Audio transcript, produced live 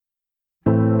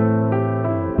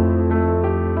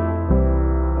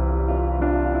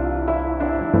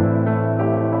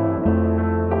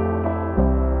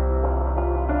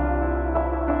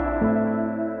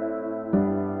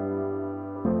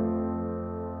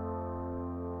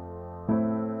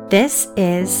This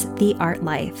is The Art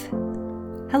Life.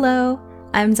 Hello,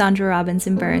 I'm Zandra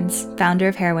Robinson Burns, founder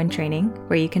of Heroine Training,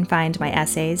 where you can find my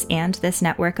essays and this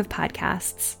network of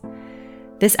podcasts.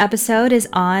 This episode is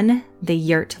on the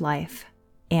Yurt Life,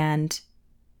 and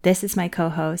this is my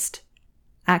co-host,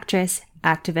 actress,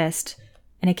 activist,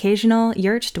 and occasional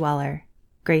yurt dweller,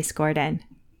 Grace Gordon.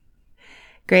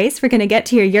 Grace, we're going to get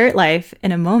to your yurt life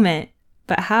in a moment,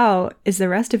 but how is the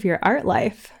rest of your art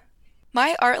life?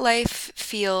 My art life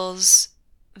feels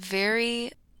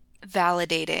very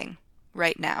validating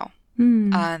right now.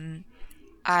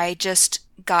 I just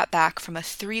got back from a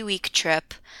 3-week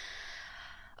trip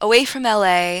away from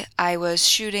LA. I was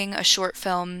shooting a short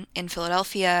film in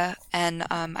Philadelphia, and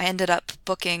I ended up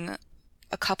booking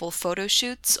a couple photo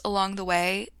shoots along the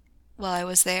way while I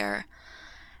was there.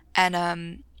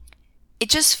 And it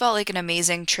just felt like an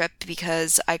amazing trip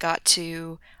because I got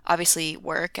to obviously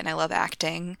work, and I love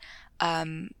acting.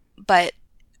 But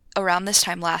around this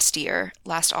time last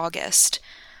August,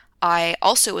 I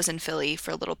also was in Philly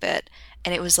for a little bit,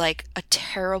 and it was like a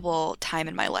terrible time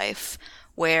in my life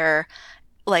where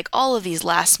like all of these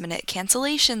last minute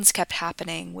cancellations kept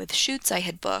happening with shoots I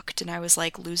had booked, and I was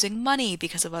like losing money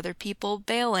because of other people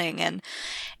bailing, and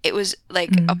it was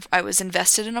like I was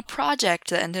invested in a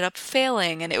project that ended up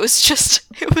failing, and it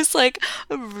was like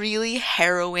a really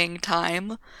harrowing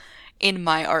time in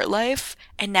my art life.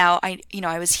 And now I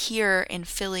was here in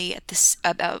Philly at this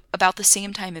about the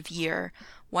same time of year,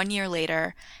 1 year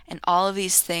later, and all of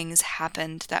these things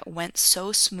happened that went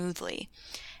so smoothly.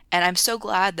 And I'm so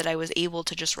glad that I was able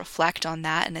to just reflect on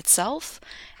that in itself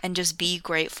and just be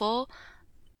grateful,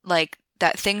 like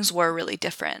that things were really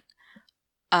different.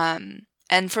 And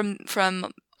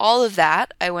from all of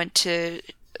that, I went to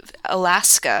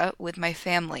Alaska with my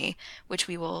family, which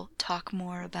we will talk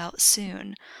more about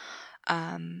soon.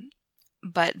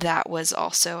 But that was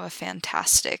also a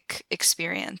fantastic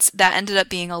experience that ended up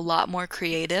being a lot more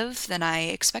creative than I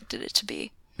expected it to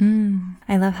be.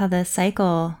 I love how the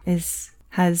cycle has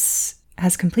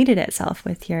completed itself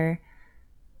with your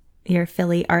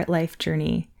Philly art life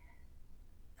journey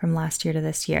from last year to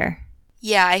this year.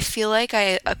 Yeah, I feel like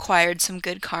I acquired some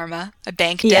good karma. I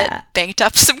banked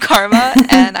up some karma,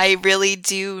 and I really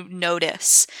do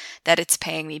notice that it's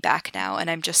paying me back now.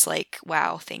 And I'm just like,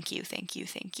 wow, thank you, thank you,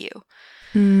 thank you.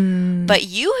 But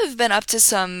you have been up to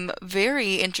some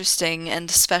very interesting and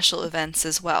special events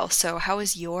as well. So how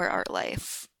is your art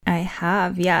life? I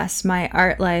have, yes. My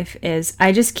art life is,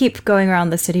 I just keep going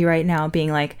around the city right now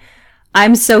being like,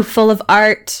 I'm so full of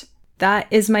art. That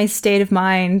is my state of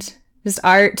mind. Just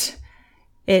art.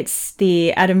 It's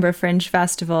the Edinburgh Fringe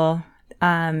Festival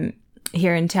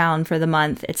here in town for the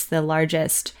month. It's the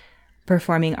largest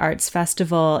performing arts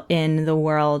festival in the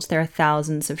world. There are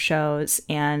thousands of shows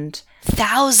and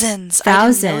Thousands.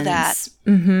 I didn't know that.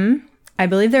 I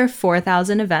believe there are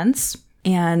 4,000 events,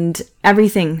 and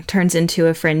everything turns into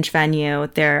a fringe venue.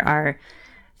 There are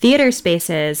theater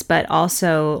spaces, but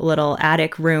also little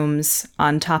attic rooms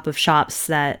on top of shops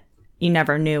that you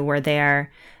never knew were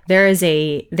there. There is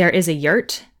a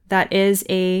yurt that is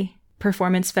a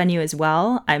performance venue as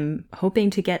well. I'm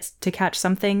hoping to catch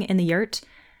something in the yurt,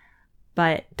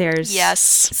 but there's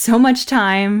so much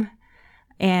time,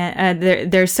 and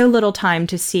there's so little time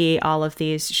to see all of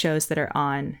these shows that are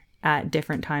on at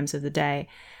different times of the day.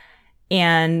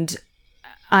 And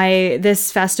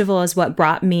this festival is what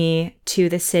brought me to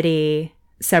the city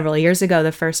several years ago,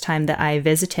 the first time that I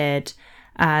visited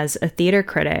as a theater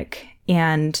critic.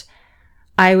 And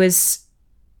I was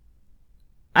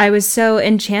so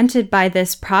enchanted by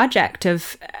this project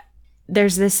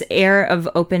there's this air of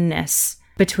openness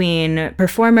between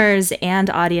performers and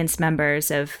audience members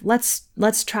of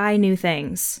let's try new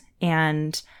things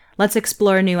and let's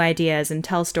explore new ideas and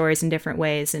tell stories in different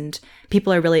ways. And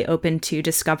people are really open to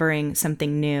discovering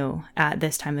something new at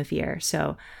this time of year.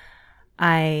 So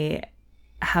I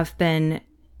have been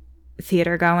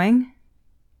theater going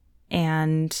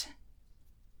and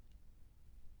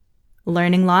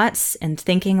learning lots and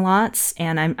thinking lots,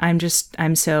 and I'm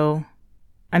so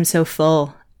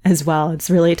full as well. It's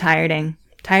really tiring.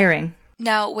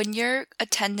 Now, when you're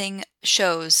attending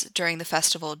shows during the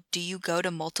festival, do you go to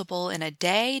multiple in a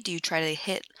day? Do you try to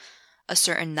hit a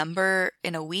certain number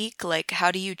in a week? Like,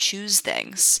 how do you choose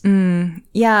things?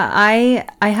 Yeah, I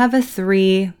have a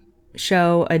 3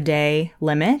 show a day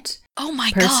limit. Oh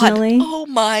my personally. God. Oh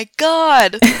my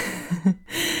God.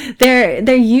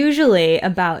 They're usually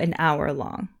about an hour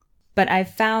long. But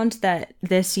I've found that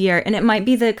this year, and it might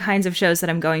be the kinds of shows that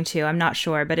I'm going to, I'm not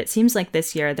sure, but it seems like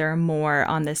this year there are more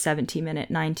on the 70-minute,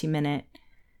 90-minute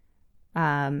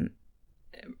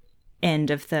end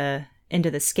of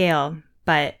the scale.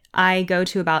 but I go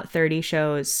to about 30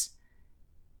 shows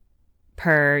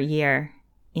per year.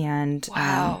 And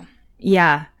wow.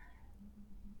 yeah,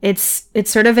 it's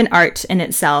sort of an art in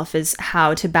itself, is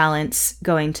how to balance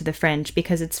going to the Fringe,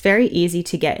 because it's very easy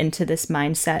to get into this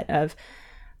mindset of,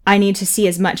 I need to see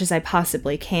as much as I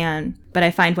possibly can. But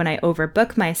I find when I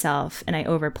overbook myself and I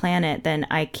overplan it, then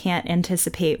I can't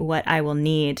anticipate what I will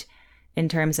need in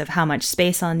terms of how much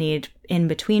space I'll need in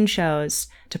between shows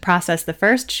to process the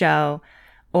first show,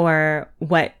 or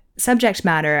what subject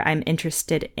matter I'm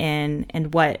interested in,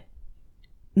 and what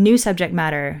new subject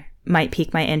matter might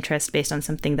pique my interest based on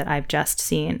something that I've just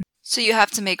seen. So you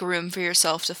have to make room for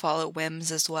yourself to follow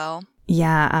whims as well.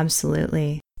 Yeah,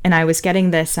 absolutely. And I was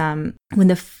getting this, when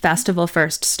the festival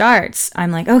first starts,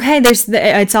 I'm like, okay,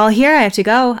 it's all here. I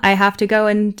have to go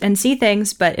and see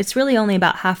things. But it's really only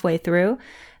about halfway through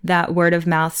that word of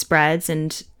mouth spreads,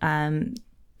 and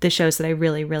the shows that I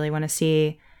really, really want to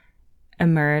see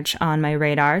emerge on my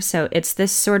radar. So it's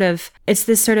this sort of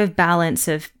balance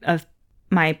of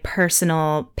my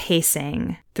personal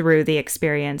pacing through the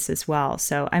experience as well.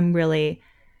 So I'm really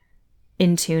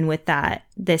in tune with that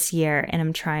this year, and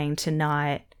I'm trying to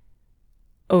not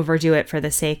overdo it for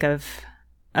the sake of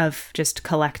just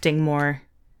collecting more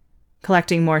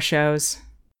shows.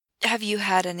 Have you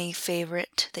had any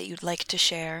favorite that you'd like to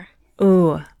share?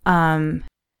 Ooh,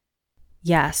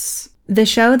 yes. The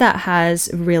show that has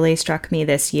really struck me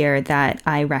this year that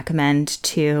I recommend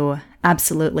to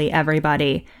absolutely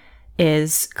everybody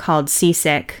is called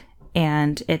Seasick,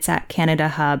 and it's at Canada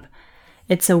Hub.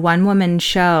 It's a one-woman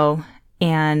show,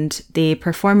 and the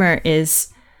performer is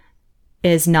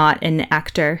not an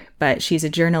actor, but she's a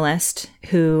journalist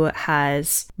who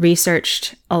has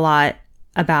researched a lot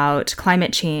about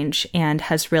climate change and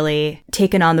has really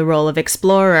taken on the role of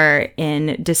explorer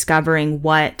in discovering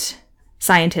what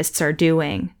scientists are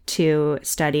doing to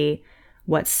study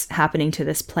what's happening to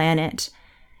this planet.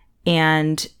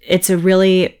 And it's a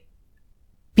really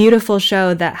beautiful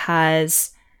show that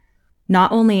has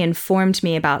not only informed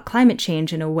me about climate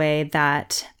change in a way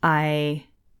that I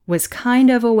was kind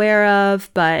of aware of,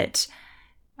 but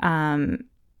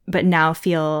now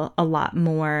feel a lot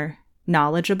more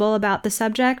knowledgeable about the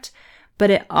subject. But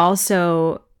it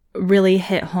also really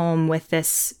hit home with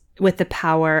the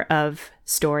power of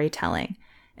storytelling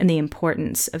and the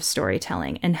importance of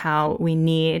storytelling, and how we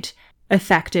need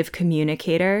effective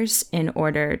communicators in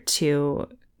order to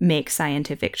make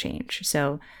scientific change.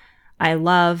 So I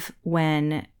love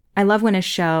when a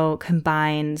show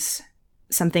combines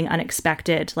something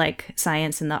unexpected like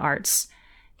science and the arts,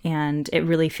 and it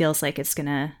really feels like it's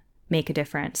gonna make a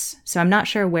difference. So I'm not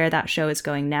sure where that show is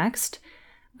going next,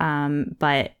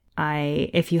 but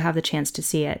if you have the chance to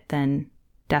see it, then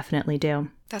definitely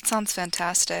do. That sounds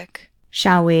fantastic.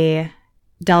 Shall we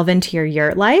delve into your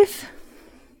Yurt Life?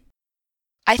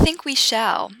 I think we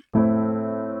shall.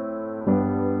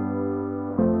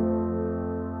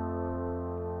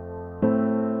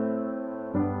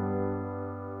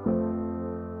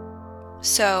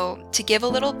 So, to give a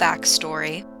little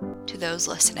backstory to those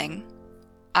listening,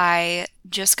 I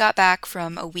just got back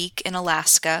from a week in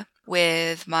Alaska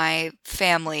with my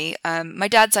family, my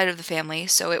dad's side of the family.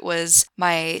 So it was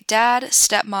my dad,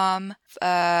 stepmom,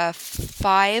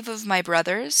 5 of my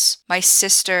brothers, my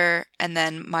sister, and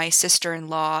then my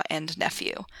sister-in-law and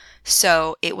nephew.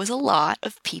 So it was a lot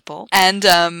of people. And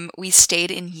we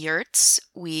stayed in yurts.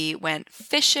 We went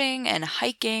fishing and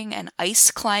hiking and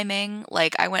ice climbing.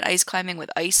 Like, I went ice climbing with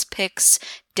ice picks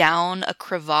down a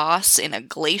crevasse in a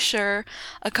glacier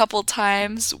a couple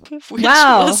times, which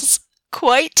was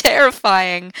quite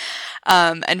terrifying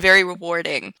and very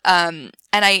rewarding. And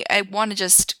I want to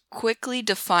just quickly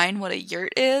define what a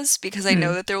yurt is, because I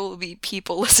know that there will be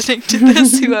people listening to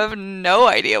this who have no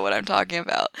idea what I'm talking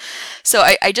about. So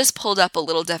I just pulled up a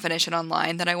little definition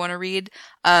online that I want to read.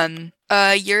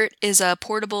 A yurt is a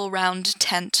portable round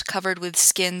tent covered with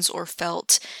skins or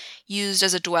felt, used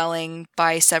as a dwelling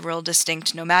by several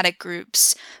distinct nomadic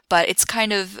groups, but it's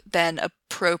kind of been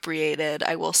appropriated,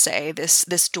 I will say,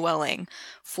 this dwelling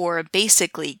for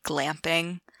basically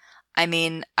glamping. I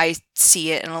mean, I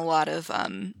see it in a lot of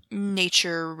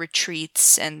nature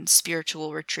retreats and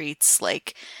spiritual retreats,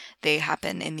 like they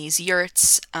happen in these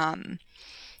yurts.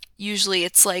 Usually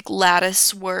it's like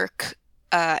lattice work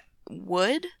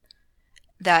wood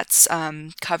that's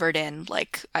covered in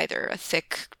like either a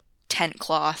thick tent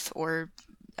cloth or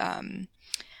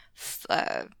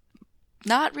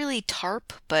not really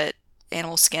tarp, but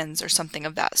animal skins or something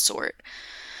of that sort.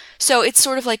 So it's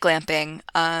sort of like glamping,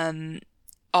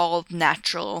 all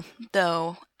natural,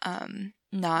 though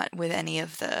not with any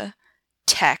of the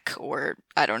tech or,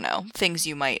 I don't know, things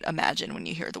you might imagine when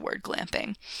you hear the word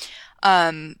glamping.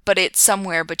 But it's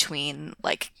somewhere between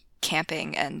like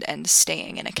camping and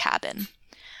staying in a cabin.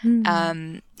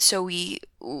 So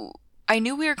I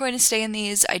knew we were going to stay in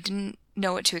these. I didn't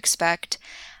know what to expect.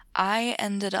 I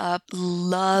ended up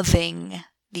loving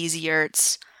these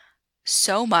yurts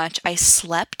so much. I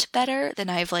slept better than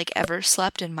I've like ever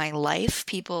slept in my life.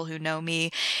 People who know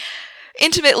me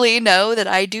intimately know that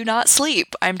I do not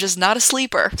sleep. I'm just not a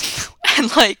sleeper.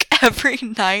 And like every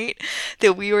night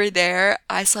that we were there,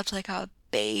 I slept like a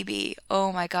baby.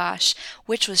 Oh my gosh.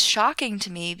 Which was shocking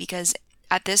to me because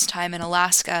at this time in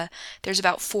Alaska, there's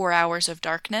about 4 hours of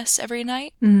darkness every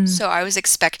night. So I was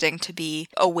expecting to be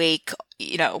awake,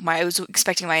 I was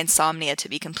expecting my insomnia to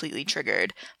be completely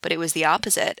triggered, but it was the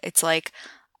opposite. It's like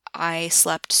I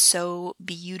slept so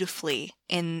beautifully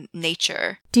in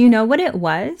nature. Do you know what it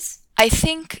was? I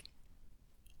think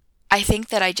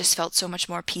that I just felt so much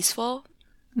more peaceful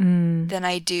than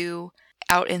I do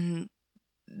out in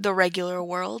the regular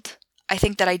world. I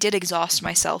think that I did exhaust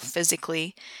myself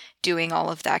physically doing all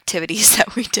of the activities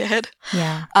that we did.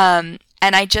 Yeah. And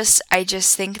I just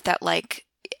think that like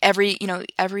every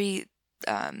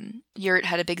yurt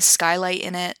had a big skylight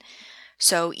in it.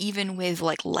 So even with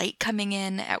like light coming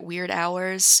in at weird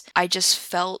hours, I just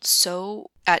felt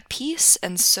so at peace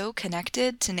and so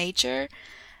connected to nature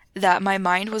that my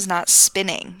mind was not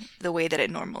spinning the way that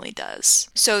it normally does.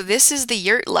 So this is the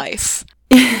yurt life.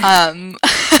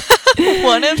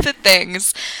 One of the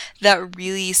things that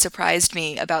really surprised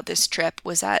me about this trip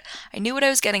was that I knew what I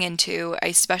was getting into. I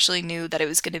especially knew that it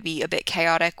was going to be a bit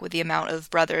chaotic with the amount of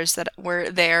brothers that were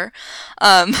there.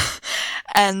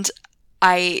 And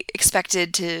I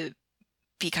expected to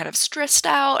be kind of stressed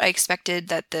out. I expected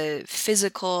that the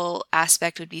physical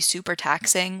aspect would be super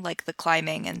taxing, like the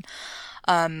climbing and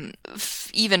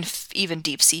even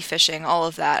deep sea fishing, all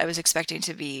of that. I was expecting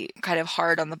to be kind of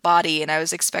hard on the body, and I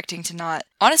was expecting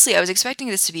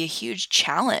this to be a huge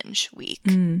challenge week,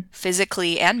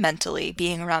 physically and mentally,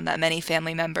 being around that many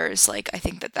family members. Like, I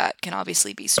think that can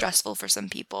obviously be stressful for some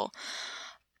people,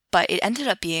 but it ended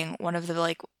up being one of the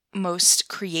like most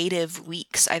creative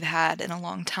weeks I've had in a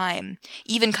long time,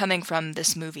 even coming from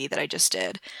this movie that I just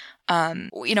did.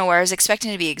 Where I was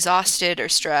expecting to be exhausted or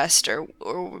stressed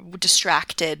or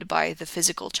distracted by the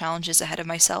physical challenges ahead of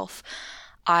myself,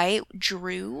 I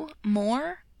drew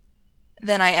more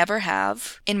than I ever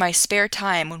have in my spare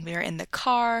time when we were in the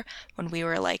car, when we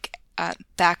were like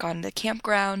back on the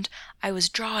campground. I was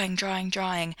drawing,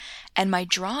 and my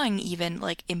drawing even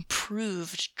like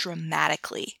improved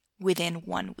dramatically within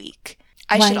 1 week.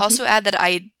 I should also add that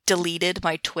I deleted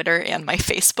my Twitter and my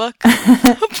Facebook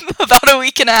about a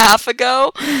week and a half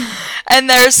ago. And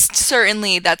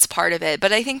that's part of it.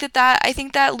 But I think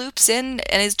that loops in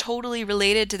and is totally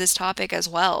related to this topic as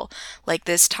well. Like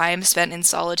this time spent in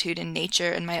solitude in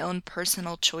nature and my own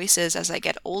personal choices as I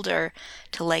get older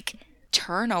to like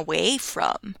turn away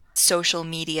from social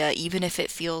media, even if it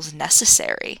feels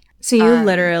necessary. So you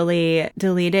literally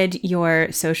deleted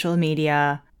your social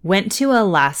media, went to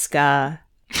Alaska.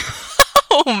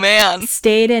 Oh, man.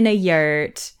 Stayed in a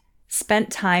yurt,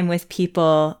 spent time with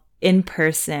people in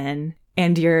person,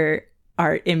 and your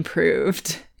art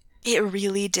improved. It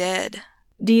really did.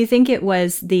 Do you think it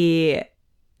was the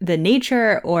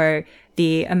nature or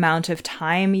the amount of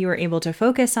time you were able to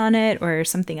focus on it or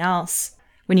something else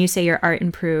when you say your art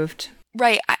improved?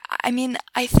 Right. I mean,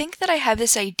 I think that I have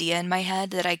this idea in my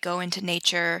head that I go into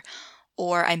nature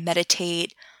or I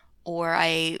meditate or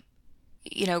I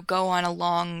go on a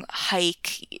long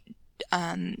hike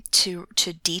to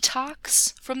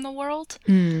detox from the world.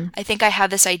 I think I have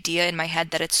this idea in my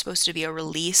head that it's supposed to be a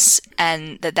release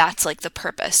and that's like the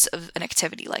purpose of an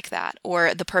activity like that,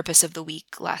 or the purpose of the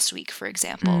week last week, for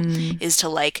example, is to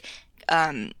like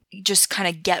just kind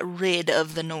of get rid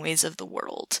of the noise of the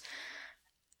world.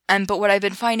 But what I've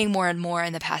been finding more and more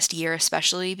in the past year,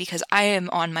 especially because I am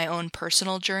on my own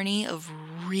personal journey of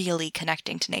really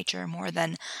connecting to nature more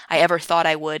than I ever thought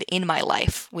I would in my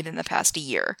life within the past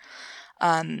year.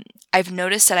 I've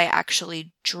noticed that I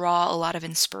actually draw a lot of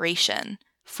inspiration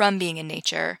from being in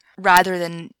nature rather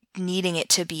than needing it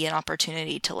to be an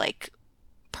opportunity to like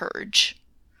purge.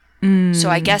 So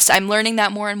I guess I'm learning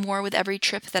that more and more with every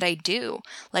trip that I do,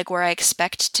 like where I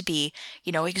expect to be,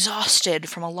 exhausted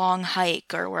from a long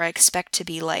hike, or where I expect to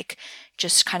be like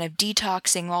just kind of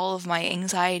detoxing all of my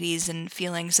anxieties and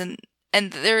feelings. And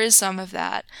there is some of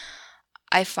that.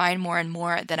 I find more and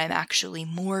more that I'm actually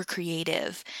more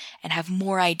creative and have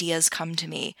more ideas come to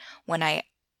me when I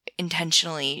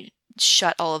intentionally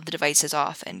shut all of the devices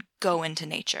off and go into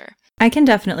nature. I can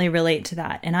definitely relate to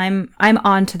that. And I'm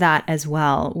on to that as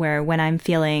well, where when I'm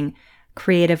feeling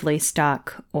creatively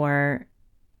stuck or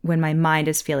when my mind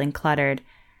is feeling cluttered,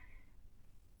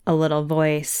 a little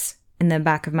voice in the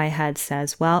back of my head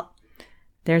says, well,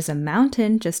 there's a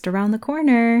mountain just around the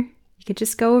corner. You could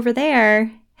just go over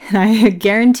there. And I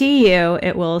guarantee you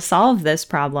it will solve this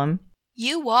problem.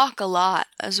 You walk a lot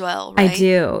as well, right? I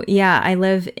do. Yeah, I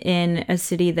live in a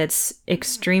city that's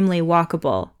extremely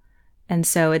walkable. And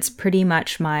so it's pretty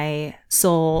much my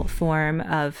sole form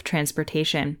of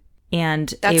transportation.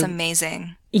 And that's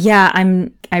amazing. Yeah,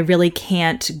 I really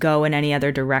can't go in any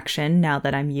other direction now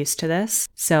that I'm used to this.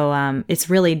 So it's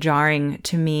really jarring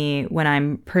to me when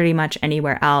I'm pretty much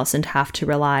anywhere else and have to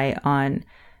rely on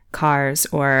cars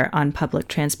or on public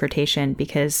transportation,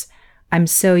 because I'm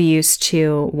so used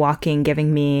to walking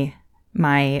giving me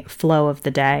my flow of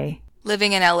the day.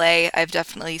 Living in LA, I've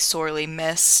definitely sorely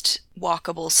missed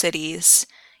walkable cities.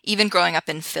 Even growing up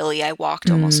in Philly, I walked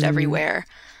almost everywhere.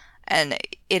 And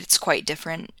it's quite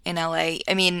different in LA.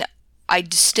 I mean, I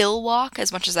still walk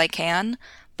as much as I can,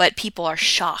 but people are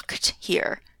shocked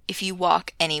here if you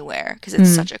walk anywhere because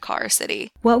it's such a car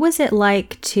city. What was it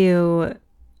like to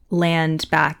land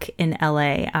back in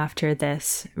LA after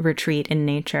this retreat in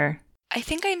nature? I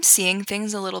think I'm seeing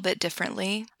things a little bit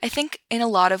differently. I think in a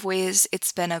lot of ways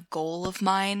it's been a goal of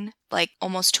mine, like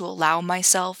almost to allow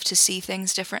myself to see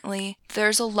things differently.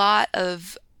 There's a lot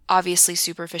of obviously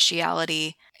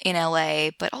superficiality in LA,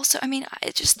 but also, I mean,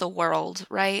 it's just the world,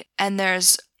 right? And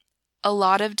there's a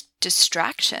lot of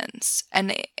distractions.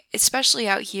 And especially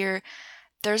out here,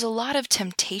 there's a lot of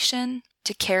temptation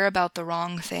to care about the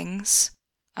wrong things.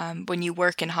 When you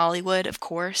work in Hollywood, of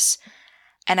course.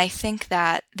 And I think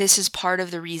that this is part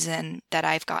of the reason that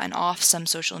I've gotten off some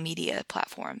social media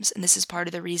platforms. And this is part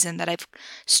of the reason that I've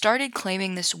started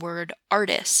claiming this word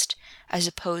artist as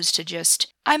opposed to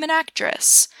just, I'm an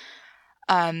actress.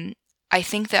 I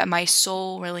think that my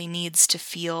soul really needs to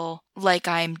feel like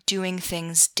I'm doing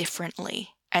things differently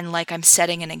and like I'm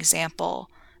setting an example.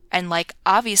 And like,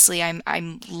 obviously,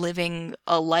 I'm living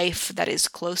a life that is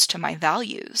close to my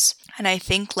values. And I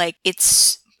think like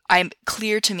I'm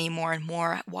clear to me more and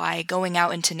more why going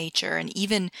out into nature and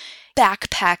even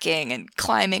backpacking and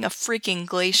climbing a freaking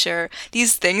glacier,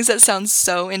 these things that sound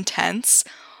so intense,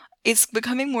 it's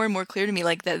becoming more and more clear to me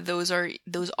like that those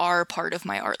are part of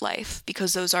my art life,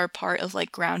 because those are part of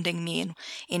like grounding me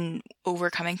in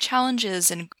overcoming challenges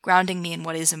and grounding me in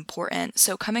what is important.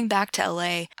 So coming back to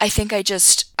LA, I think I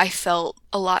felt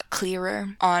a lot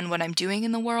clearer on what I'm doing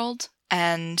in the world,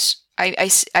 and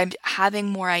I'm having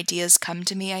more ideas come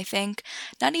to me, I think.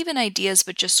 Not even ideas,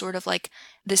 but just sort of like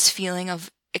this feeling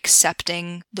of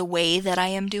accepting the way that I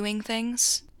am doing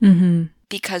things. Mm-hmm.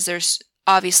 Because there's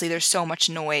so much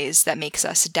noise that makes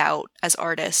us doubt as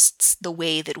artists the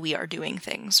way that we are doing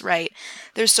things, right?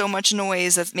 There's so much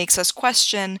noise that makes us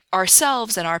question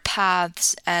ourselves and our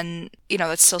paths. And,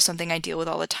 that's still something I deal with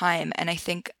all the time. And I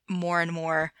think more and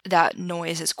more that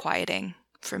noise is quieting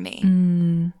for me.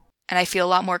 And I feel a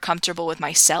lot more comfortable with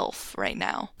myself right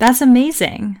now. That's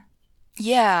amazing.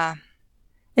 Yeah.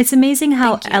 It's amazing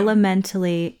how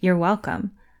elementally you're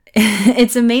welcome.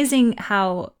 It's amazing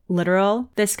how literal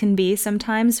this can be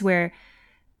sometimes, where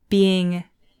being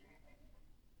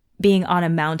on a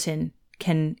mountain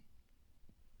can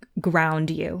ground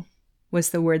you, was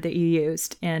the word that you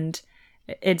used. And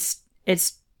it's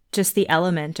just the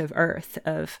element of earth,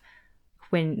 of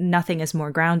when nothing is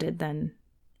more grounded than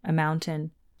a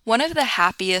mountain. One of the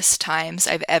happiest times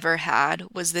I've ever had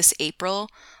was this April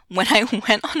when I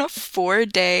went on a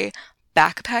 4-day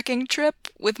backpacking trip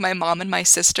with my mom and my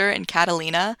sister in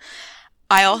Catalina.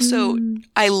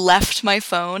 I left my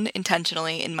phone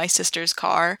intentionally in my sister's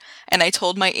car, and I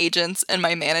told my agents and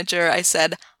my manager, I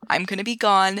said, I'm going to be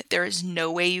gone. There is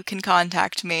no way you can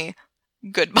contact me.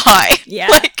 Goodbye. Yeah.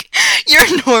 Like,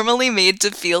 you're normally made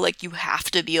to feel like you have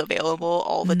to be available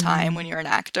all the time when you're an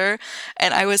actor.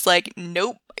 And I was like,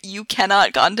 nope, you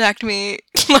cannot contact me.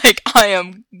 Like, I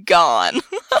am gone.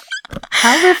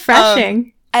 How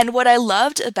refreshing. And what I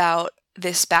loved about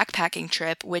this backpacking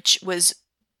trip, which was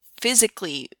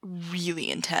physically really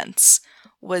intense,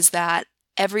 was that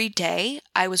every day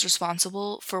I was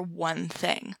responsible for one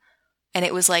thing. And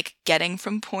it was like getting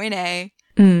from point A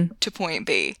to point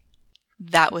B.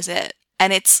 That was it.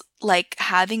 And it's like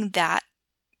having that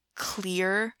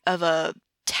clear of a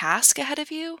task ahead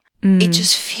of you. It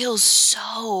just feels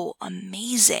so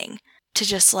amazing to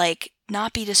just like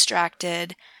not be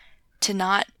distracted, to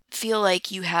not feel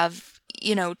like you have,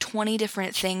 20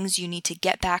 different things you need to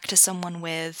get back to someone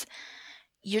with.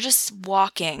 You're just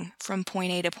walking from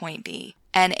point A to point B.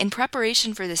 And in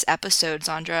preparation for this episode,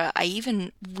 Zandra, I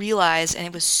even realized,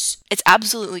 and it's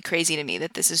absolutely crazy to me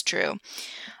that this is true.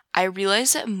 I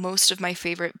realized that most of my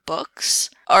favorite books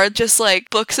are just like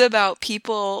books about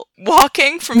people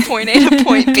walking from point A to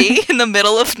point B in the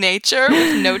middle of nature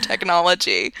with no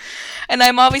technology. And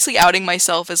I'm obviously outing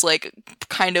myself as like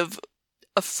kind of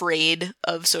afraid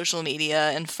of social media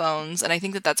and phones. And I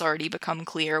think that that's already become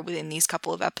clear within these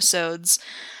couple of episodes.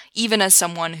 Even as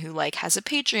someone who like has a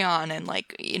Patreon and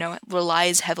like, you know,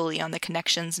 relies heavily on the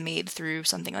connections made through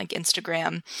something like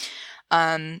Instagram,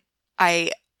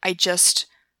 I just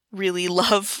really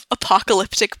love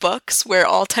apocalyptic books where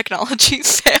all technology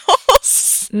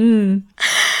fails. Mm.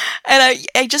 And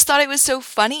I just thought it was so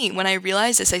funny when I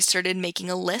realized this. I started making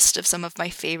a list of some of my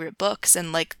favorite books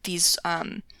and like these,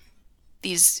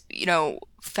 you know,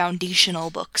 foundational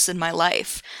books in my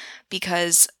life,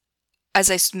 because as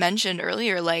I mentioned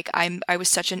earlier, like I was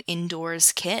such an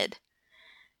indoors kid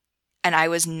and I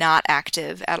was not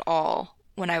active at all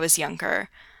when I was younger.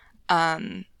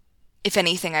 If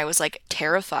anything, I was like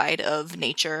terrified of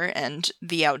nature and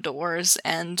the outdoors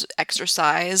and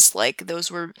exercise. Like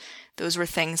those were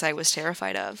things I was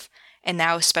terrified of. And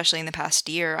now, especially in the past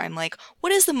year, I'm like,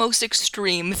 what is the most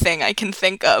extreme thing I can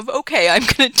think of? Okay, I'm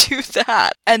gonna do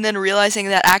that. And then realizing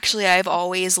that actually I've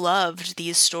always loved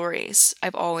these stories.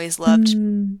 I've always loved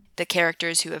the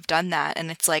characters who have done that. And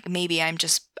it's like, maybe I'm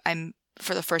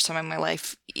for the first time in my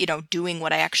life, you know, doing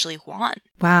what I actually want.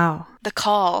 Wow. The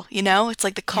call, you know? It's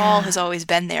like the call has always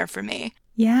been there for me.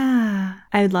 Yeah.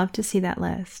 I would love to see that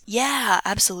list. Yeah,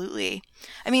 absolutely.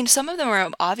 I mean, some of them are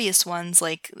obvious ones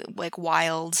like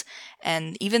Wild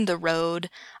and even The Road.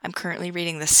 I'm currently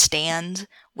reading The Stand,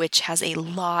 which has a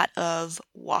lot of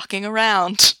walking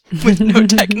around with no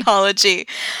technology.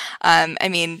 I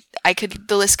mean,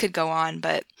 the list could go on,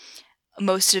 but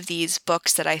most of these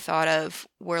books that I thought of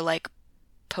were like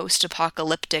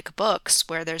post-apocalyptic books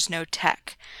where there's no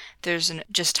tech. There's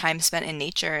just time spent in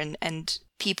nature and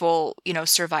people, you know,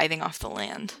 surviving off the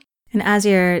land. And as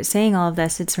you're saying all of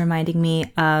this, it's reminding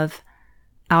me of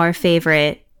our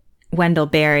favorite Wendell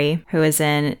Berry, who is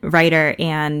a writer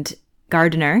and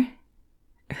gardener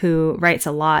who writes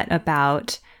a lot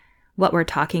about what we're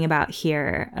talking about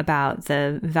here, about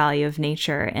the value of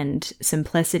nature and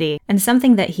simplicity. And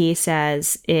something that he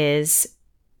says is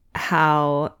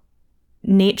how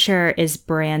nature is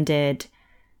branded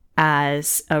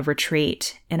as a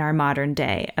retreat in our modern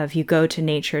day of you go to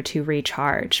nature to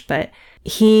recharge. But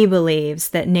he believes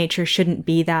that nature shouldn't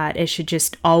be that. It should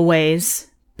just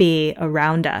always be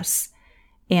around us.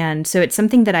 And so it's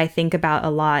something that I think about a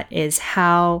lot is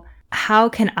how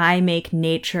can I make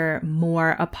nature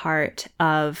more a part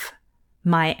of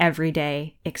my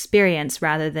everyday experience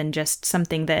rather than just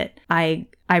something that I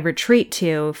retreat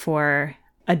to for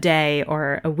a day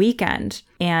or a weekend.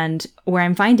 And where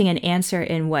I'm finding an answer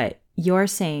in what you're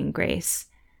saying, Grace,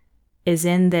 is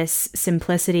in this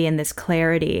simplicity and this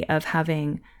clarity of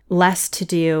having less to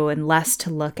do and less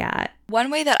to look at. One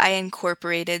way that I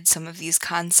incorporated some of these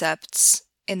concepts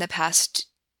in the past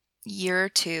year or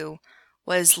two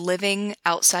was living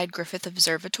outside Griffith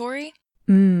Observatory.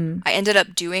 I ended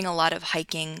up doing a lot of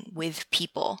hiking with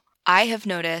people. I have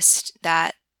noticed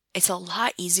that it's a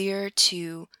lot easier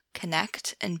to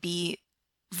connect and be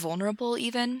vulnerable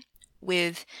even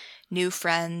with new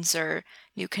friends or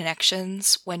new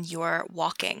connections when you're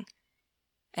walking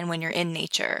and when you're in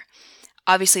nature.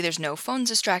 Obviously there's no phones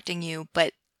distracting you,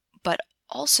 but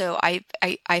also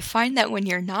I find that when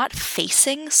you're not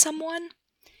facing someone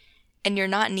and you're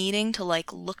not needing to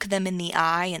like look them in the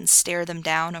eye and stare them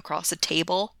down across a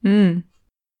table,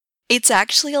 it's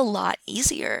actually a lot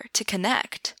easier to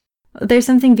connect. There's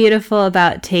something beautiful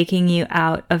about taking you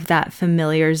out of that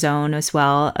familiar zone as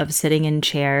well, of sitting in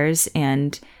chairs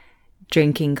and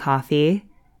drinking coffee,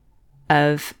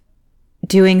 of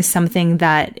doing something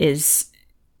that is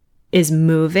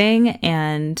moving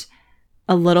and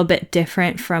a little bit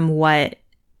different from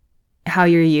how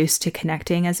you're used to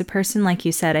connecting as a person. Like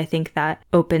you said, I think that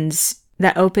opens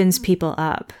people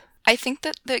up. I think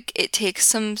that it takes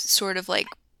some sort of like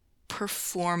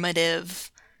performative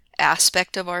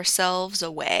aspect of ourselves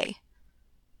away.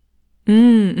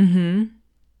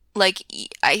 Like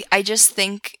I just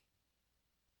think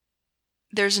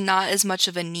there's not as much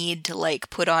of a need to like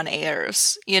put on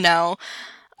airs, you know,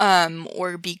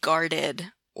 or be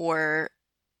guarded or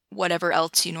whatever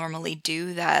else you normally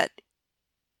do that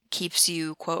keeps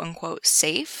you quote unquote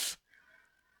safe,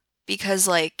 because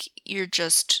like you're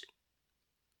just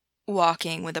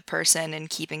walking with a person and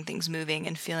keeping things moving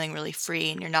and feeling really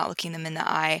free, and you're not looking them in the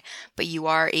eye, but you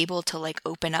are able to like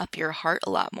open up your heart a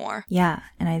lot more. Yeah,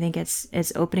 and I think it's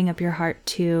opening up your heart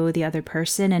to the other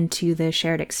person and to the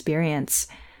shared experience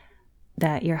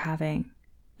that you're having.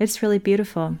 It's really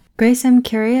beautiful. Grace, I'm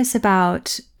curious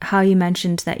about how you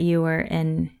mentioned that you were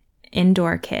an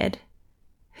indoor kid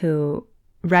who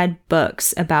read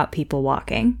books about people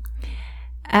walking.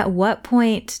 At what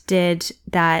point did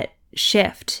that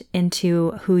shift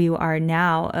into who you are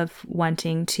now of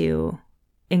wanting to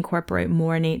incorporate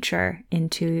more nature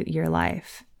into your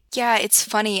life? Yeah, it's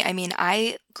funny. I mean,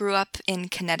 I grew up in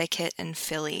Connecticut and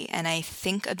Philly, and I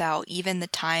think about even the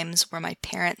times where my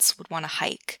parents would want to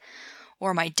hike,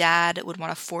 or my dad would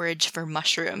want to forage for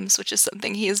mushrooms, which is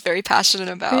something he is very passionate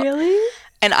about. Really?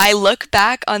 And I look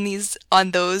back on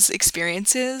those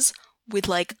experiences with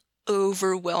like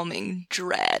overwhelming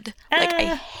dread. Like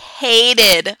I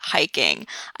hated hiking.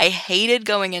 I hated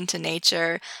going into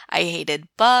nature. I hated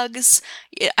bugs.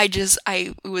 It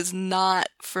was not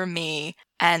for me.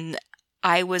 And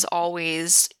I was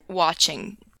always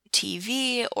watching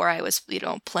TV, or I was,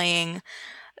 playing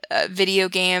video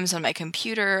games on my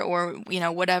computer, or,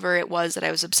 whatever it was that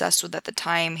I was obsessed with at the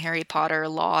time. Harry Potter,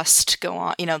 Lost, go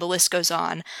on, the list goes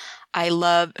on. I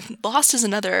love Lost is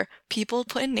another people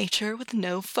put in nature with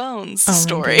no phones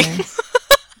story.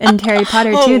 And Harry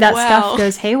Potter too, that stuff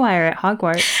goes haywire at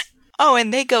Hogwarts. Oh,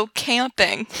 and they go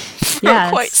camping for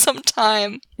quite some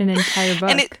time. An entire book.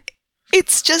 And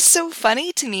it's just so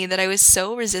funny to me that I was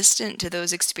so resistant to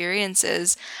those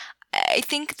experiences. I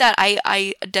think that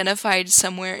I identified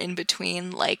somewhere in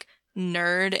between like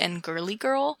nerd and girly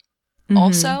girl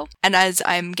also. And as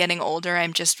I'm getting older,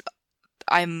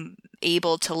 I'm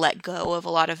able to let go of a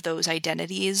lot of those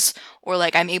identities, or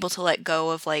like I'm able to let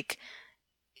go of like,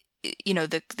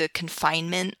 the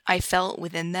confinement I felt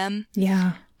within them.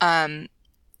 Yeah.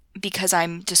 Because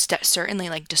I'm just certainly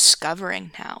like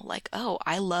discovering now, like, oh,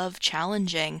 I love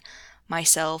challenging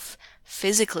myself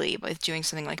physically with doing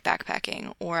something like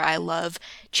backpacking, or I love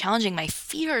challenging my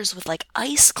fears with like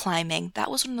ice climbing. That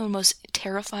was one of the most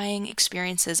terrifying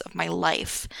experiences of my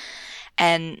life.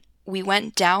 And we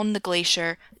went down the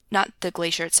glacier, not the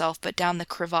glacier itself, but down the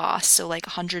crevasse, so like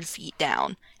 100 feet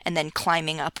down, and then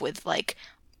climbing up with like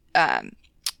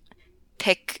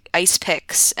ice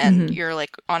picks, and you're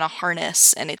like on a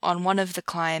harness, and on one of the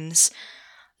climbs,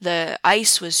 the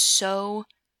ice was so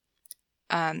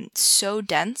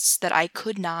dense that I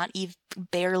could not even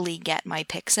barely get my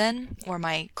picks in, or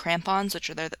my crampons, which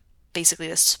are basically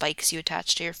the spikes you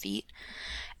attach to your feet,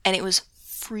 and it was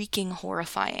freaking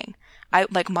horrifying.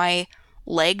 My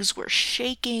legs were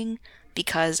shaking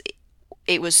because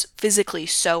it was physically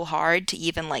so hard to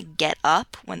even like get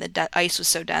up when the ice was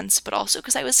so dense, but also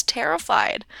because I was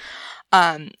terrified.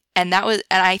 And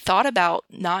I thought about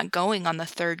not going on the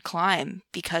third climb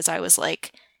because I was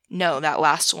like, no, that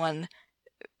last one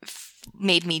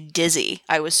made me dizzy.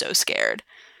 I was so scared.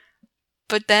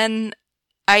 But then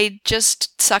I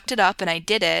just sucked it up and I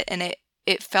did it, and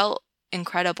it felt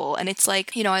incredible. And it's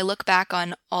like, I look back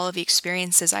on all of the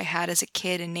experiences I had as a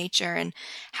kid in nature and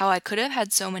how I could have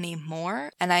had so many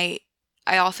more. And I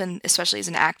often, especially as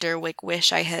an actor, like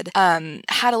wish I had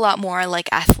had a lot more like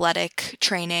athletic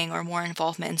training or more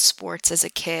involvement in sports as a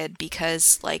kid,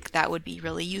 because like that would be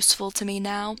really useful to me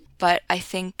now. But I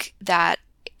think that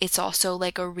it's also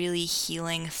like a really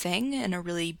healing thing and a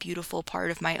really beautiful part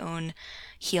of my own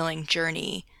healing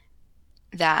journey,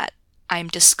 that I'm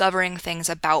discovering things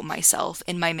about myself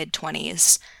in my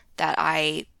mid-20s that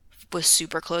I was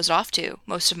super closed off to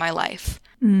most of my life.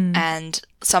 And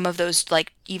some of those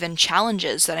like even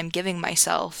challenges that I'm giving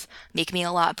myself make me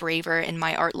a lot braver in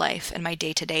my art life and my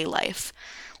day-to-day life.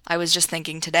 I was just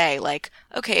thinking today, like,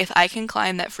 okay, if I can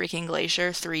climb that freaking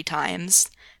glacier 3 times,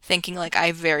 thinking like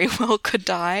I very well could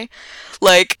die,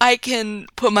 like I can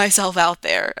put myself out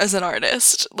there as an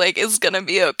artist. Like, it's gonna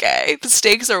be okay. The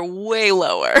stakes are way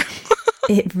lower.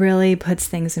 It really puts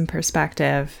things in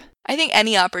perspective. I think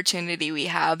any opportunity we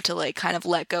have to like kind of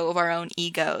let go of our own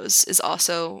egos is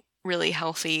also really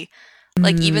healthy.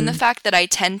 Like even the fact that I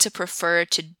tend to prefer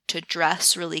to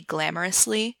dress really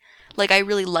glamorously. Like I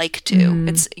really like to.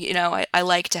 It's, I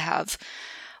like to have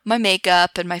my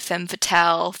makeup and my femme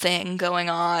fatale thing going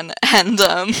on.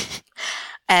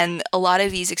 And a lot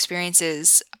of these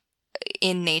experiences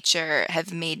in nature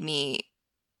have made me,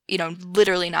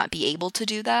 literally not be able to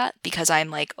do that because I'm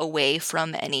like away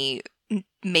from any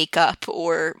makeup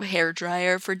or hair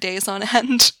dryer for days on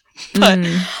end. But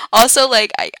also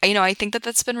like, I think that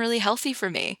that's been really healthy for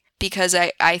me, because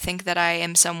I think that I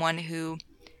am someone who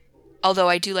although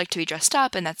I do like to be dressed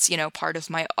up, and that's, part of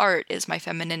my art is my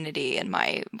femininity and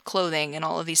my clothing and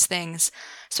all of these things,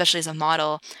 especially as a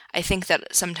model, I think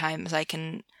that sometimes I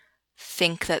can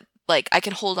think that, like, I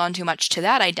can hold on too much to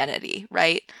that identity,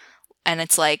 right? And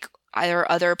it's like, there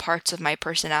are other parts of my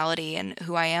personality and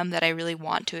who I am that I really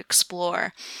want to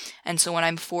explore. And so when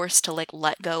I'm forced to, like,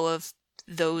 let go of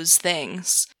those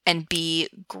things and be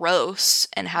gross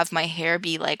and have my hair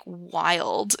be like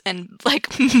wild and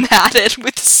like matted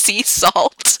with sea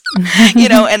salt,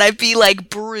 and I'd be like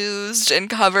bruised and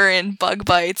covered in bug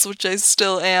bites, which I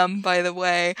still am, by the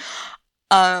way.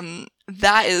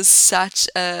 That is such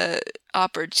a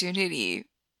opportunity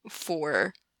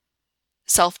for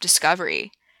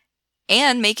self-discovery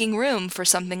and making room for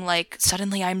something like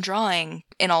suddenly I'm drawing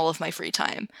in all of my free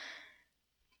time,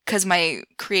 because my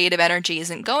creative energy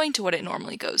isn't going to what it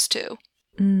normally goes to.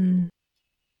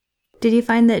 Did you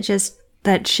find that just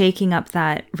that shaking up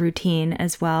that routine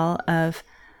as well of,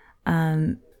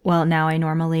 well, now I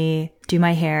normally do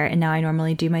my hair and now I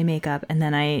normally do my makeup and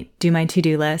then I do my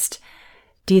to-do list.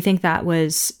 Do you think that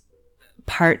was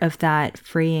part of that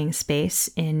freeing space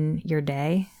in your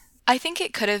day? I think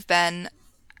it could have been.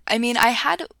 I mean,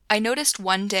 I noticed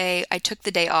one day I took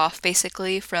the day off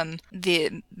basically from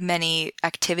the many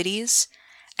activities,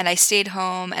 and I stayed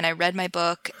home and I read my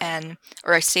book,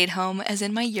 or I stayed home as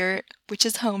in my yurt, which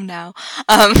is home now.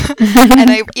 And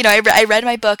I read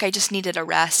my book. I just needed a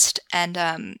rest, and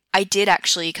I did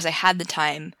actually, because I had the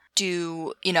time,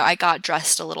 I got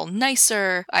dressed a little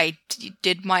nicer. I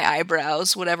did my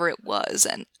eyebrows, whatever it was.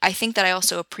 And I think that I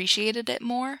also appreciated it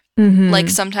more. Mm-hmm. Like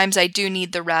sometimes I do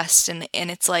need the rest, and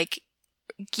it's like,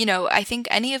 I think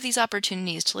any of these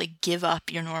opportunities to like give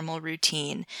up your normal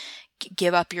routine,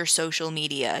 give up your social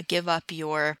media, give up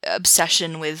your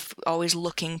obsession with always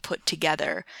looking put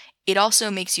together. It also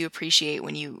makes you appreciate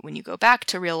when you go back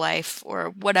to real life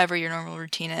or whatever your normal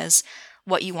routine is,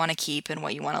 what you want to keep and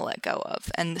what you want to let go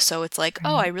of. And so it's like,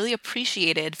 oh, I really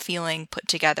appreciated feeling put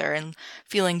together and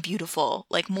feeling beautiful,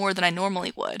 like more than I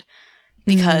normally would,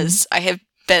 because I have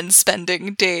been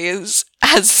spending days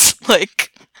as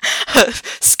like a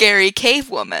scary cave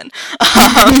woman.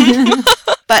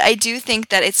 But I do think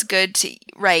that it's good to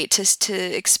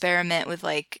experiment with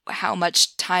like how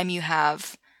much time you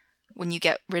have when you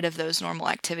get rid of those normal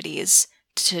activities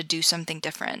to do something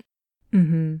different.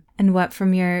 Mm-hmm. And what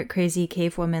from your crazy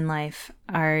cave woman life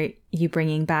are you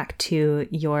bringing back to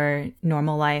your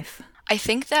normal life? I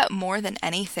think that more than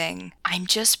anything, I'm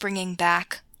just bringing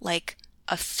back like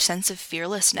a sense of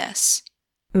fearlessness.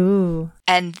 Ooh.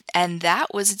 And that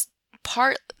was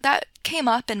that came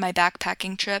up in my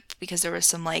backpacking trip, because there was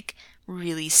some like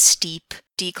really steep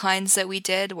declines that we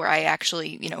did where I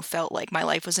actually, felt like my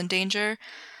life was in danger.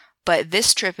 But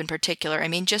this trip in particular, I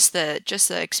mean, just the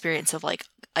experience of like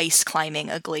ice climbing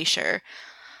a glacier,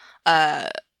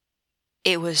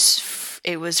 it was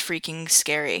freaking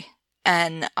scary.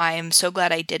 And I am so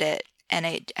glad I did it. And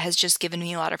it has just given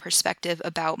me a lot of perspective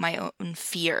about my own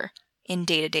fear in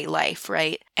day-to-day life,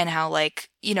 right? And how like,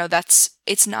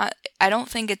 I don't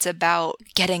think it's about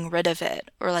getting rid of it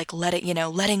or like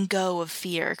letting go of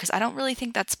fear, because I don't really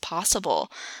think that's possible.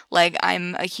 Like,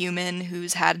 I'm a human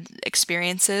who's had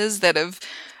experiences that have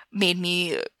made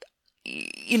me,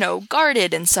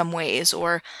 guarded in some ways,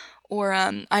 or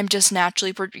I'm just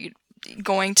naturally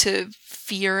going to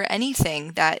fear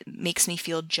anything that makes me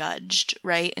feel judged,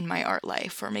 right, in my art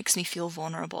life, or makes me feel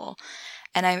vulnerable.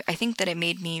 And I think that it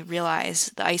made me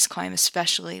realize, the ice climb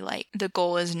especially, like, the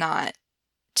goal is not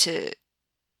to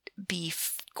be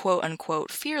quote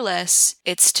unquote fearless,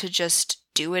 it's to just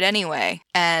do it anyway.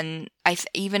 And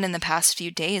even in the past few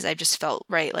days, I just felt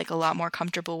like a lot more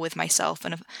comfortable with myself,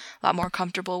 and a lot more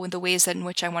comfortable with the ways in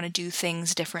which I want to do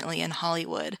things differently in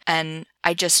Hollywood. And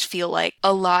I just feel like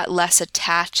a lot less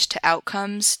attached to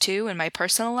outcomes too in my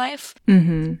personal life.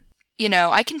 Mm-hmm.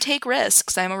 I can take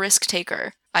risks. I'm a risk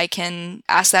taker. I can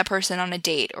ask that person on a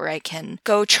date, or I can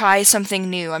go try something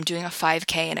new. I'm doing a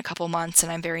 5K in a couple months,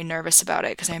 and I'm very nervous about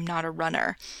it because I'm not a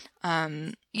runner.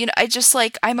 I just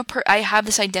like, I have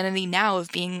this identity now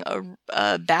of being a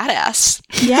badass.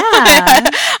 Yeah.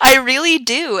 I really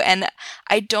do. And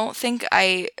I don't think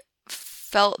I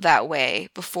felt that way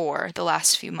before the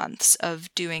last few months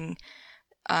of doing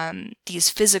these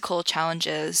physical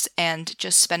challenges and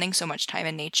just spending so much time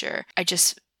in nature. I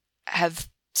just have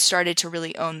started to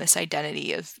really own this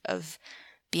identity of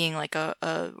being like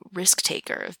a risk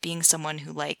taker, of being someone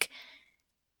who like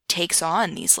takes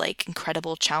on these like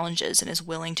incredible challenges and is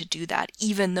willing to do that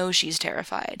even though she's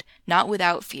terrified, not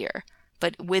without fear,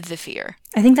 but with the fear.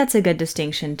 I think that's a good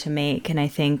distinction to make, and I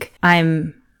think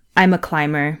I'm a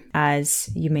climber, as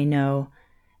you may know,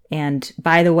 And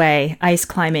by the way, ice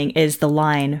climbing is the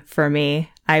line for me.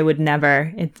 I would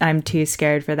never. I'm too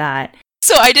scared for that.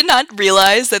 So I did not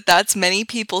realize that that's many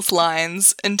people's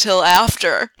lines until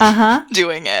after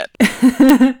doing it.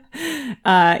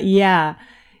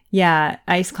 Yeah.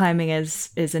 Ice climbing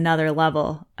is another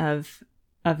level of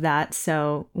that.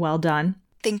 So well done.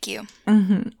 Thank you.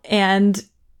 Mm-hmm. And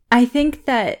I think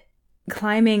that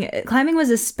climbing was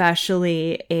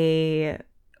especially a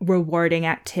rewarding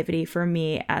activity for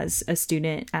me as a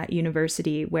student at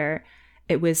university, where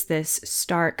it was this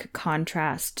stark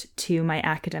contrast to my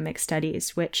academic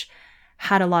studies, which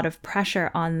had a lot of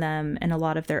pressure on them and a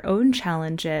lot of their own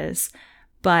challenges.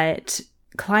 But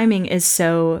climbing is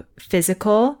so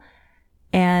physical.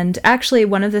 And actually,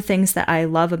 one of the things that I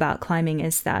love about climbing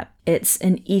is that it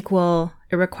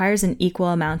requires an equal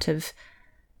amount of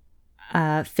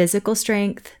physical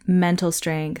strength, mental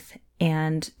strength,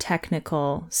 and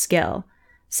technical skill.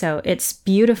 So it's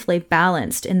beautifully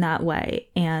balanced in that way.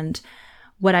 And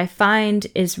what I find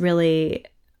is really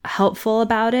helpful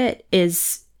about it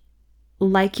is,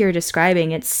 like you're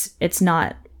describing, it's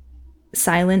not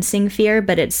silencing fear,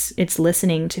 but it's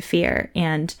listening to fear,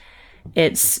 and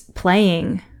it's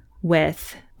playing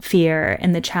with fear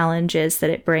and the challenges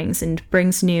that it brings, and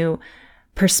brings new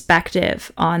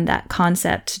perspective on that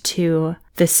concept to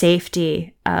the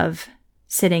safety of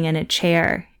sitting in a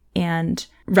chair and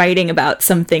writing about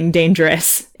something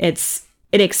dangerous.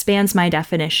 It expands my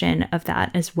definition of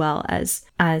that, as well as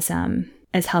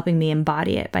helping me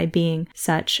embody it by being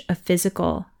such a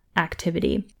physical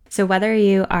activity. So whether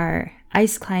you are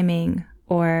ice climbing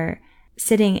or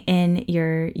sitting in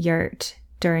your yurt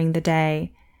during the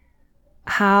day,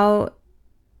 how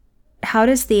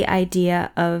does the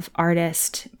idea of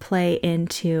artist play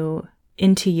into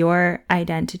your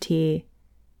identity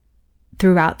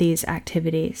throughout these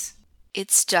activities?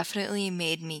 It's definitely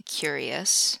made me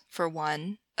curious, for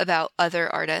one, about other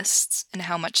artists and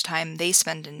how much time they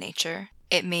spend in nature.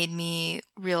 It made me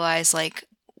realize, like,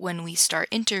 when we start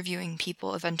interviewing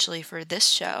people eventually for this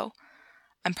show,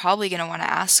 I'm probably going to want to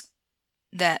ask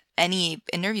that any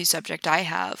interview subject I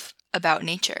have about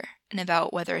nature and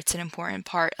about whether it's an important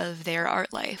part of their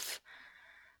art life.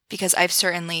 Because I've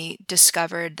certainly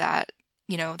discovered that,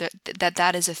 you know,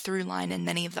 that is a through line in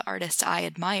many of the artists I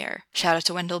admire. Shout out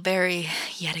to Wendell Berry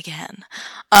yet again.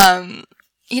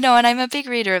 You know, and I'm a big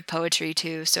reader of poetry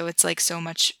too, so it's like so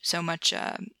much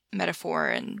metaphor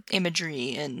and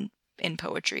imagery and in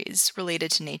poetry is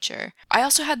related to nature. I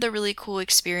also had the really cool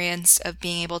experience of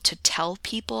being able to tell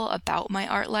people about my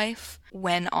art life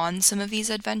when on some of these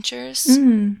adventures.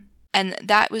 Mm. And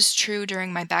that was true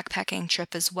during my backpacking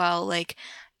trip as well. Like,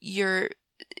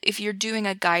 if you're doing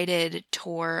a guided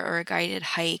tour or a guided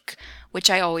hike, which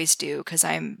I always do because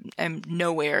I'm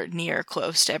nowhere near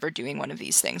close to ever doing one of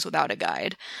these things without a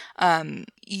guide,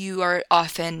 you are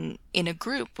often in a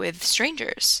group with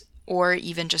strangers, or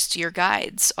even just your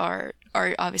guides are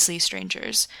obviously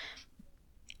strangers.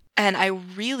 And I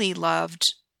really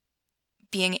loved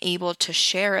being able to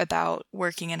share about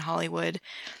working in Hollywood,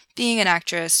 being an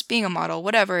actress, being a model,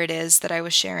 whatever it is that I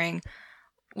was sharing,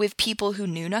 with people who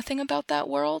knew nothing about that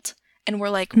world and were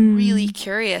like really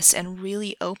curious and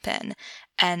really open.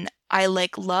 And I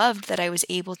like loved that I was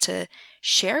able to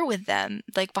share with them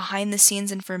like behind the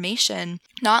scenes information,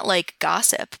 not like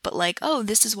gossip, but like, oh,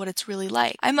 this is what it's really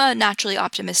like. I'm a naturally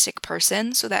optimistic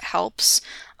person, so that helps.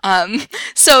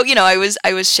 So, you know, I was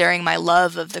sharing my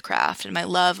love of the craft and my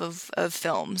love of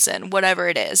films and whatever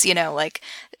it is, you know, like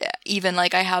even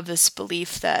like I have this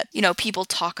belief that, you know, people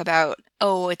talk about,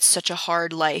 oh, it's such a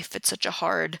hard life. It's such a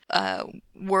hard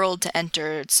world to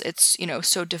enter. It's, you know,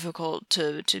 so difficult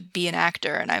to be an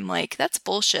actor. And I'm like, that's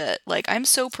bullshit. Like, I'm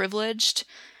so privileged,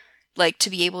 like, to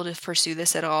be able to pursue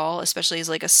this at all, especially as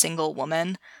like a single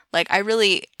woman. Like, I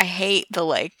hate the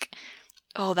like,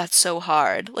 oh, that's so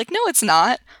hard. Like, no, it's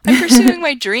not. I'm pursuing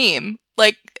my dream.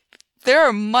 Like, there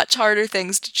are much harder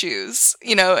things to choose,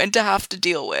 you know, and to have to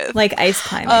deal with. Like ice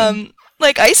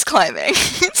climbing.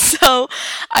 So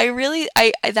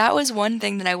I that was one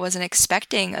thing that I wasn't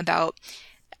expecting about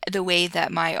the way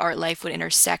that my art life would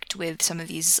intersect with some of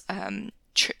these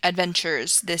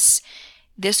adventures. This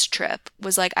trip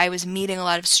was like I was meeting a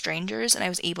lot of strangers and I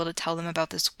was able to tell them about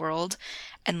this world,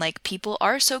 and like people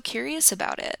are so curious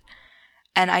about it.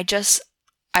 And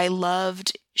I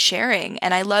loved sharing,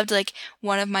 and I loved like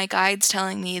one of my guides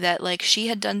telling me that like she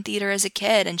had done theater as a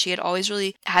kid and she had always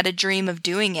really had a dream of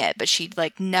doing it, but she'd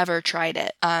like never tried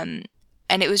it. And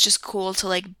it was just cool to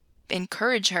like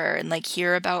encourage her and like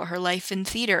hear about her life in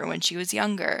theater when she was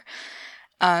younger.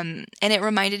 And it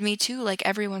reminded me too, like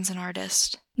everyone's an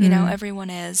artist, you know, everyone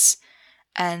is.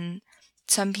 And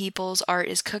some people's art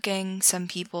is cooking, some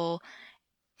people,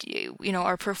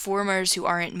 are performers who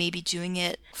aren't maybe doing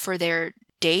it for their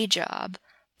day job.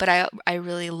 But I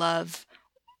really love,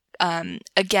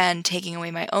 again, taking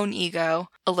away my own ego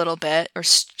a little bit, or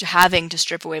having to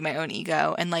strip away my own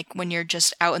ego. And like when you're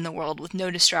just out in the world with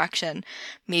no distraction,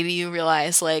 maybe you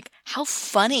realize like how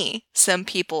funny some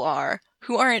people are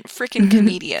who aren't freaking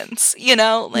comedians,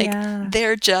 Yeah.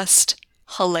 they're just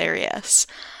hilarious.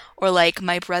 Or like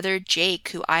my brother Jake,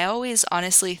 who I always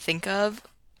honestly think of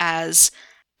as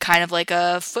kind of like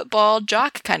a football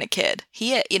jock kind of kid.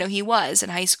 He was in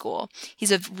high school.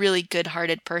 He's a really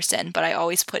good-hearted person, but I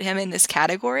always put him in this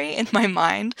category in my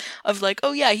mind of like,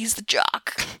 oh yeah, he's the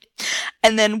jock.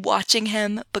 And then watching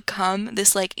him become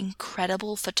this like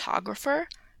incredible photographer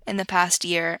in the past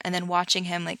year, and then watching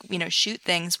him like, shoot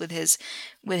things with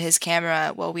his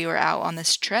camera while we were out on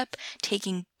this trip,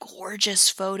 taking gorgeous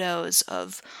photos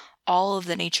of all of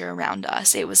the nature around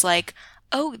us. It was like,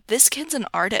 oh, this kid's an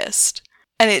artist.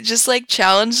 And it just like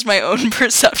challenged my own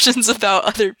perceptions about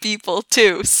other people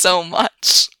too so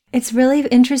much. It's really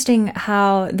interesting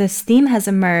how this theme has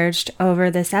emerged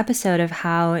over this episode of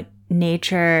how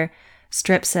nature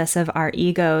strips us of our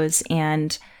egos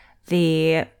and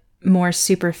the more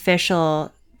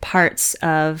superficial parts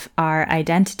of our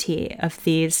identity, of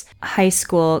these high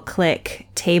school clique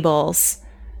tables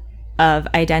of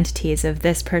identities of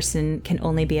this person can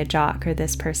only be a jock or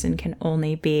this person can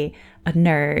only be a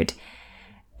nerd.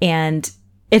 And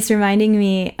it's reminding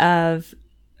me of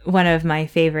one of my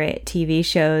favorite TV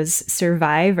shows,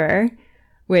 Survivor,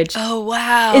 which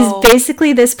is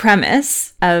basically this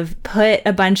premise of put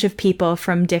a bunch of people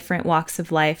from different walks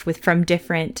of life from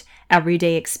different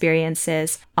everyday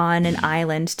experiences on an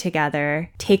island together,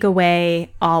 take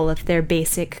away all of their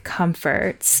basic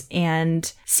comforts,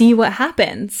 and see what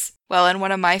happens. Well, and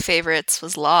one of my favorites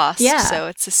was Lost. Yeah. So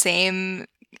it's the same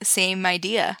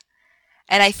idea.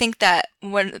 And I think that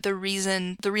the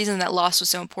reason that Lost was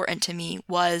so important to me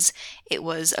was it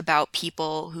was about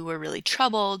people who were really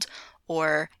troubled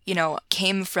or,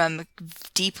 came from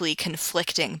deeply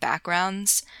conflicting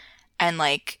backgrounds and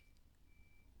like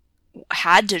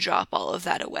had to drop all of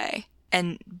that away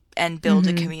and build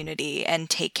a community and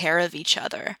take care of each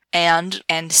other and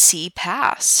see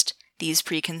past these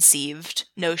preconceived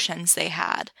notions they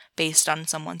had based on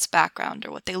someone's background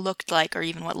or what they looked like or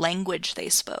even what language they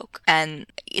spoke. And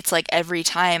it's like every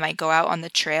time I go out on the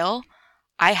trail,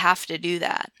 I have to do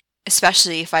that,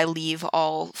 especially if I leave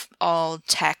all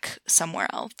tech somewhere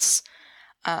else.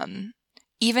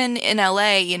 Even in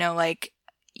LA, like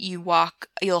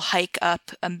you'll hike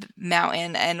up a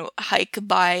mountain and hike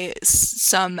by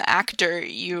some actor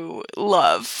you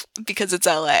love because it's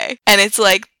LA. And it's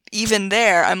like, even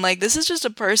there, I'm like, this is just a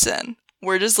person.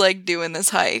 We're just like doing this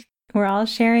hike. We're all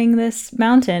sharing this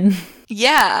mountain.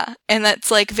 Yeah. And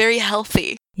that's like very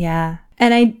healthy. Yeah.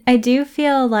 And I do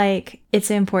feel like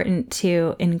it's important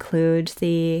to include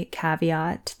the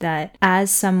caveat that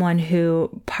as someone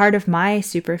who part of my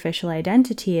superficial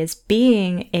identity is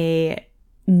being a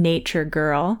nature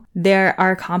girl, there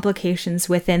are complications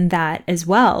within that as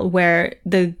well, where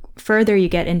the further you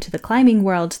get into the climbing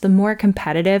world, the more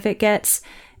competitive it gets.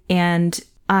 And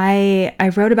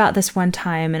I wrote about this one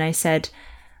time and I said,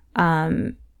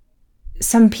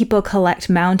 some people collect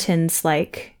mountains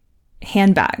like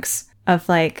handbags of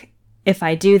like, if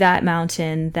I do that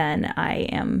mountain, then I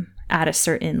am at a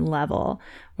certain level.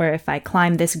 Or if I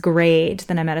climb this grade,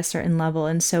 then I'm at a certain level.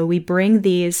 And so we bring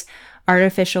these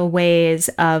artificial ways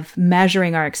of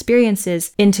measuring our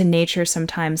experiences into nature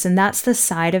sometimes. And that's the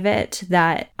side of it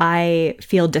that I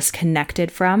feel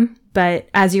disconnected from. But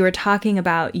as you were talking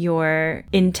about your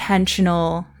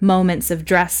intentional moments of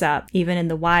dress up, even in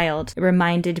the wild, it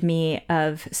reminded me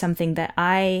of something that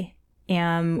I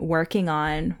am working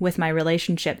on with my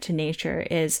relationship to nature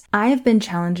is I've been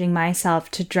challenging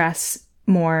myself to dress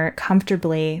more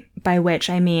comfortably, by which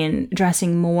I mean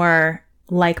dressing more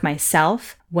like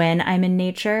myself when I'm in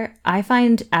nature. I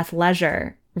find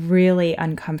athleisure really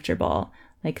uncomfortable,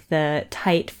 like the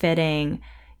tight-fitting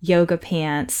yoga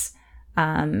pants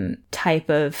type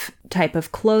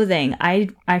of clothing.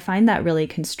 I find that really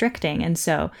constricting, and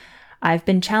so I've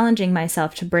been challenging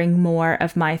myself to bring more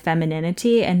of my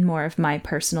femininity and more of my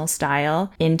personal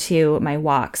style into my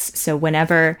walks. So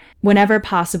whenever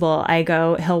possible, I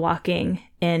go hill walking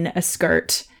in a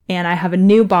skirt. And I have a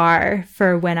new bar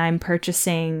for when I'm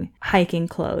purchasing hiking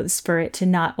clothes for it to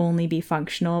not only be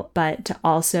functional, but to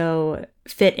also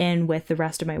fit in with the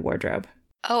rest of my wardrobe.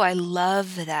 Oh, I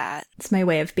love that. It's my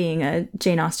way of being a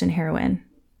Jane Austen heroine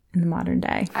in the modern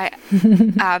day. I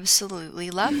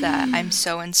absolutely love that. I'm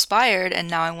so inspired and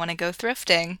now I want to go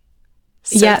thrifting.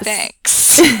 So yes. Thanks.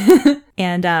 Yes.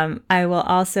 And I will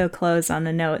also close on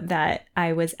the note that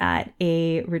I was at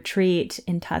a retreat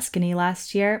in Tuscany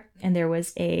last year, and there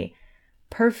was a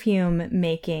perfume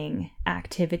making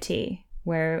activity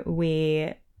where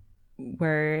we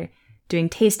were doing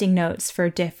tasting notes for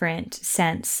different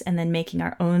scents and then making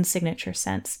our own signature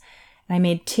scents. And I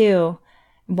made two.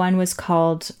 One was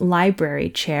called Library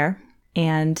Chair,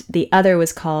 and the other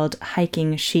was called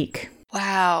Hiking Chic.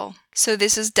 Wow. So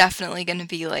this is definitely going to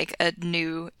be like a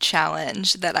new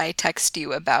challenge that I text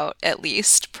you about, at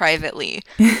least privately,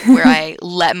 where I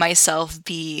let myself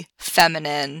be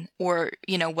feminine or,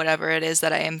 whatever it is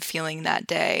that I am feeling that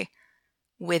day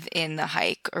within the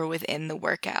hike or within the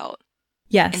workout.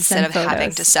 Yes. Instead of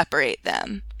having to separate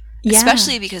them. Yeah.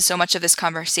 Especially because so much of this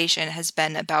conversation has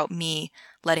been about me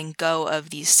letting go of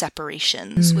these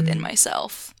separations within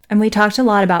myself. And we talked a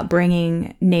lot about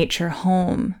bringing nature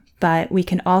home, but we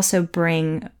can also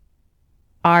bring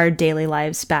our daily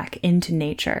lives back into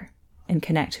nature and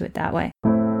connect to it that way.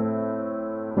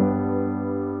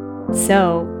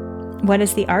 So, what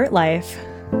is the art life?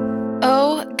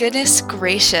 Oh, goodness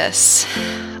gracious.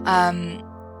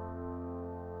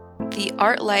 The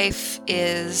art life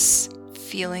is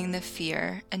feeling the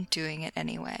fear and doing it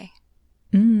anyway.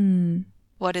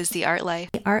 What is the art life?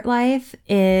 The art life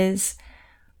is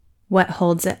what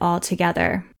holds it all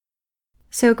together.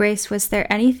 So, Grace, was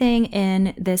there anything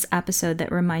in this episode that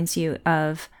reminds you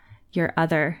of your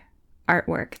other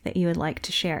artwork that you would like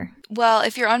to share? Well,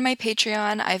 if you're on my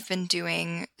Patreon, I've been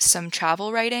doing some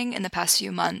travel writing in the past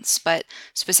few months, but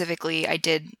specifically I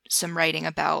did some writing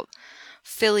about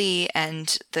Philly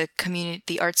and the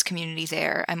arts community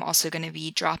there. I'm also going to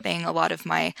be dropping a lot of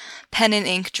my pen and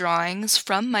ink drawings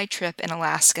from my trip in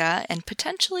Alaska and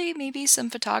potentially maybe some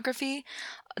photography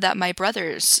that my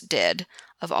brothers did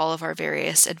of all of our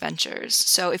various adventures.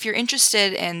 So if you're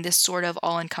interested in this sort of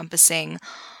all-encompassing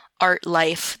art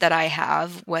life that I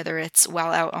have, whether it's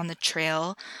while out on the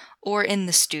trail or in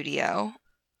the studio,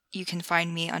 you can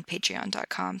find me on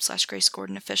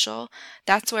patreon.com/GraceGordonOfficial.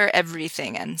 That's where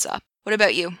everything ends up. What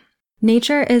about you?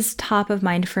 Nature is top of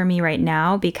mind for me right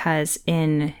now because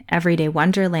in Everyday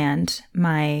Wonderland,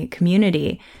 my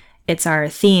community, it's our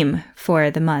theme for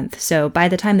the month. So by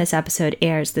the time this episode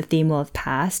airs, the theme will have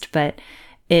passed, but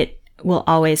it will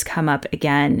always come up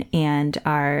again. And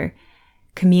our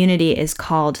community is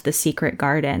called the Secret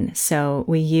Garden. So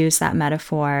we use that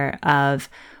metaphor of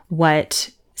what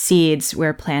seeds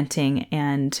we're planting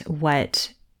and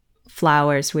what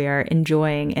flowers we are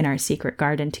enjoying in our secret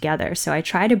garden together. So I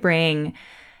try to bring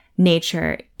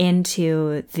nature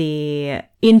into the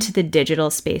digital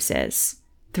spaces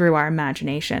through our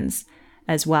imaginations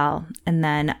as well. And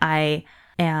then I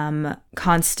am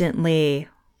constantly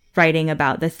writing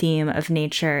about the theme of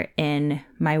nature in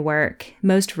my work.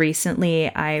 Most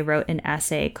recently, I wrote an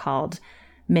essay called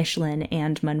Michelin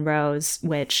and Monroe's,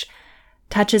 which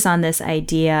touches on this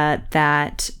idea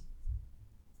that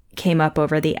came up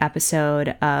over the episode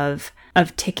of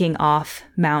ticking off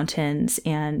mountains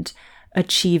and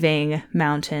achieving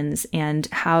mountains, and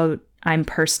how I'm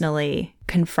personally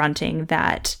confronting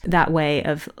that way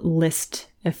of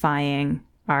listifying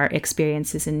our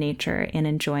experiences in nature and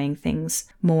enjoying things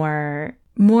more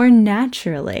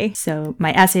naturally. So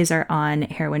my essays are on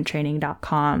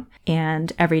heroinetraining.com,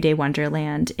 and Everyday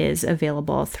Wonderland is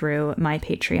available through my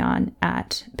Patreon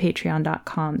at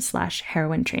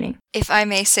patreon.com/heroinetraining. If I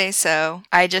may say so,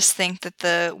 I just think that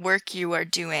the work you are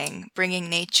doing, bringing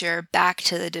nature back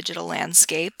to the digital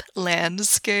landscape, I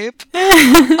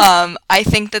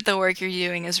think that the work you're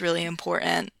doing is really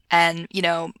important. And,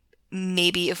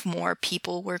 maybe if more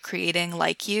people were creating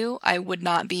like you, I would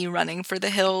not be running for the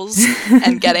hills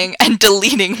and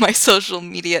deleting my social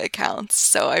media accounts.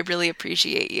 So I really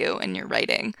appreciate you and your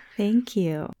writing. Thank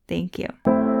you. Thank you.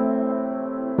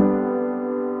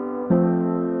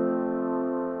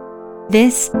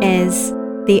 This is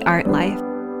The Art Life,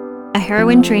 a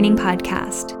heroine training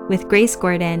podcast with Grace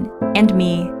Gordon and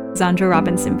me, Zandra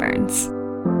Robinson Burns.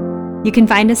 You can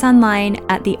find us online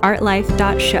at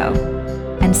theartlife.show.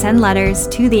 and send letters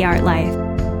to The Art Life,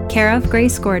 care of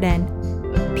Grace Gordon,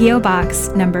 P.O. Box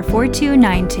number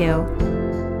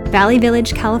 4292, Valley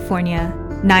Village, California,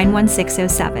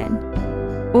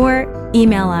 91607, or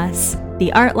email us,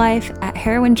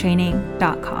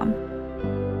 theartlife@heroinetraining.com.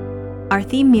 Our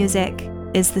theme music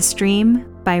is The Stream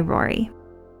by Rory.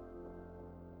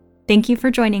 Thank you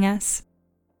for joining us.